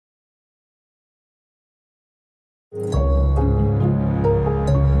So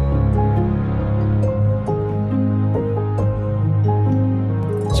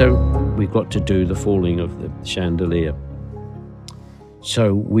we've got to do the falling of the chandelier.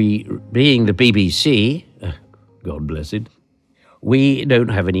 So we, being the BBC, God bless it, we don't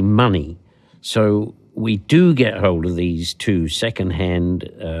have any money. So we do get hold of these two second-hand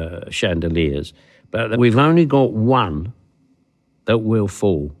chandeliers, but we've only got one that will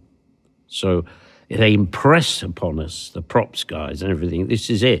fall. So they impress upon us, the props guys and everything, this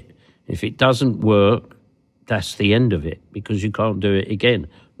is it. If it doesn't work, that's the end of it, because you can't do it again,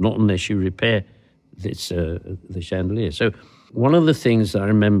 not unless you repair this, the chandelier. So one of the things that I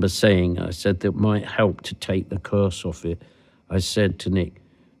remember saying, I said that might help to take the curse off it, I said to Nick,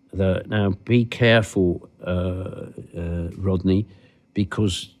 that now be careful, Rodney,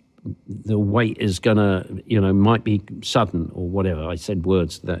 because the weight is gonna, might be sudden or whatever. I said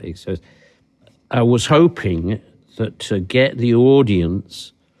words to that extent. I was hoping that to get the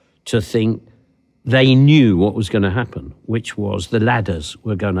audience to think they knew what was going to happen, which was the ladders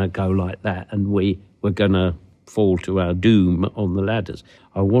were going to go like that and we were going to fall to our doom on the ladders.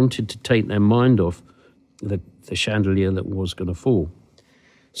 I wanted to take their mind off the chandelier that was going to fall.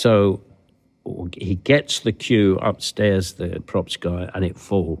 So he gets the cue upstairs, the props guy, and it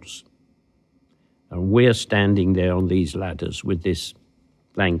falls. And we're standing there on these ladders with this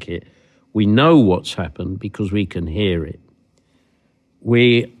blanket. We know what's happened because we can hear it.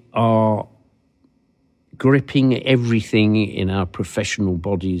 We are gripping everything in our professional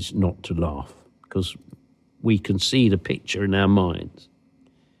bodies not to laugh because we can see the picture in our minds.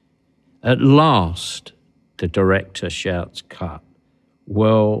 At last, the director shouts, "Cut."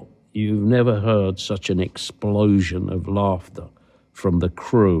 Well, you've never heard such an explosion of laughter from the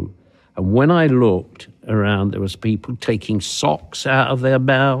crew. And when I looked around, there was people taking socks out of their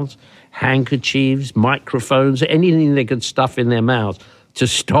mouths, handkerchiefs, microphones, anything they could stuff in their mouths to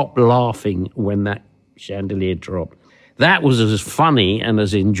stop laughing when that chandelier dropped. That was as funny and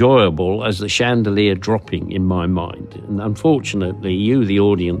as enjoyable as the chandelier dropping in my mind. And unfortunately, you, the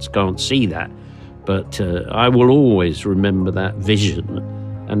audience, can't see that. But I will always remember that vision.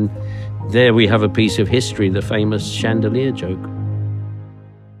 And there we have a piece of history, the famous chandelier joke.